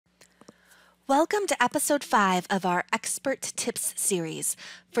Welcome to episode 5 of our Expert Tips series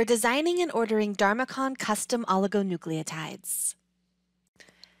for designing and ordering Dharmacon custom oligonucleotides.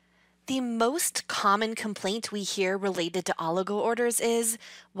 The most common complaint we hear related to oligo orders is,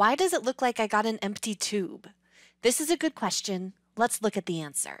 why does it look like I got an empty tube? This is a good question. Let's look at the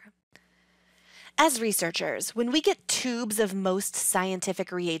answer. As researchers, when we get tubes of most scientific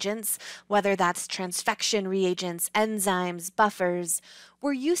reagents, whether that's transfection reagents, enzymes, buffers,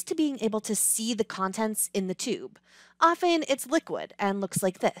 we're used to being able to see the contents in the tube. Often it's liquid and looks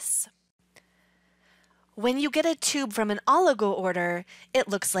like this. When you get a tube from an oligo order, it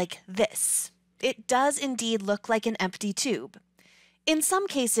looks like this. It does indeed look like an empty tube. In some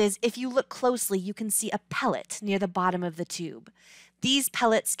cases, if you look closely, you can see a pellet near the bottom of the tube. These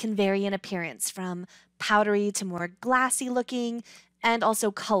pellets can vary in appearance from powdery to more glassy looking, and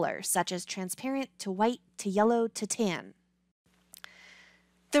also color, such as transparent to white to yellow to tan.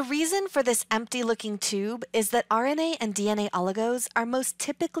 The reason for this empty looking tube is that RNA and DNA oligos are most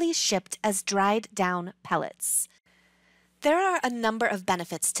typically shipped as dried down pellets. There are a number of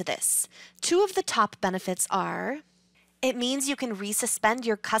benefits to this. Two of the top benefits are: it means you can resuspend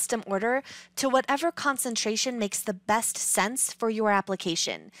your custom order to whatever concentration makes the best sense for your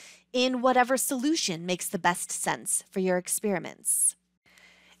application, in whatever solution makes the best sense for your experiments.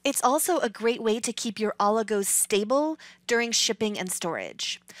 It's also a great way to keep your oligos stable during shipping and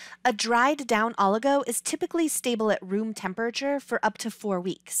storage. A dried down oligo is typically stable at room temperature for up to 4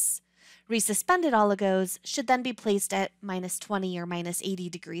 weeks. Resuspended oligos should then be placed at -20 or -80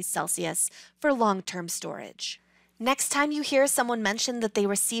 degrees Celsius for long-term storage. Next time you hear someone mention that they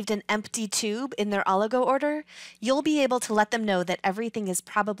received an empty tube in their oligo order, you'll be able to let them know that everything is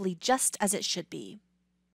probably just as it should be.